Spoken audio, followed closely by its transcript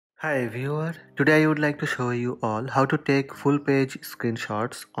Hi viewer, today I would like to show you all how to take full page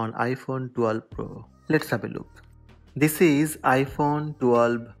screenshots on iPhone 12 Pro. Let's have a look. This is iPhone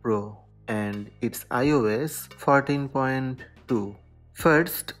 12 Pro and it's iOS 14.2.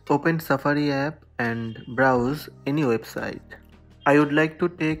 First, open Safari app and browse any website. I would like to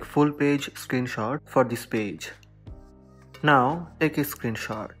take full page screenshot for this page. Now take a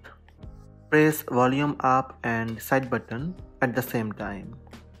screenshot. Press volume up and side button at the same time.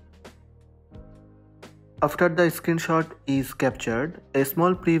 After the screenshot is captured, a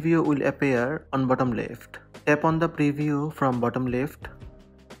small preview will appear on bottom left. Tap on the preview from bottom left.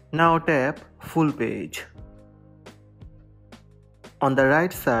 Now tap full page. On the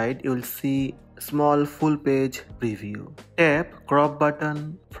right side, you will see small full page preview. Tap crop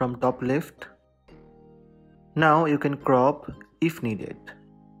button from top left. Now you can crop if needed.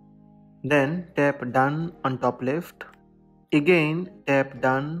 Then tap done on top left. Again tap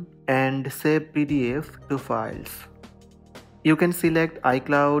done and save PDF to files. You can select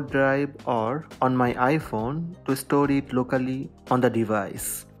iCloud Drive or on my iPhone to store it locally on the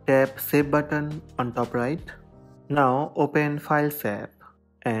device. Tap save button on top right. Now open Files app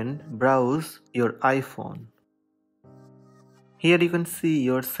and browse your iPhone. Here you can see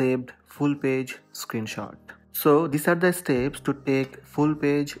your saved full page screenshot. So these are the steps to take full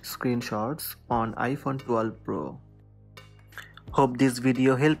page screenshots on iPhone 12 Pro. Hope this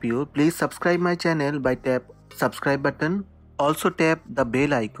video helped you. Please subscribe my channel by tap subscribe button. Also tap the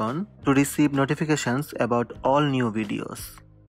bell icon to receive notifications about all new videos.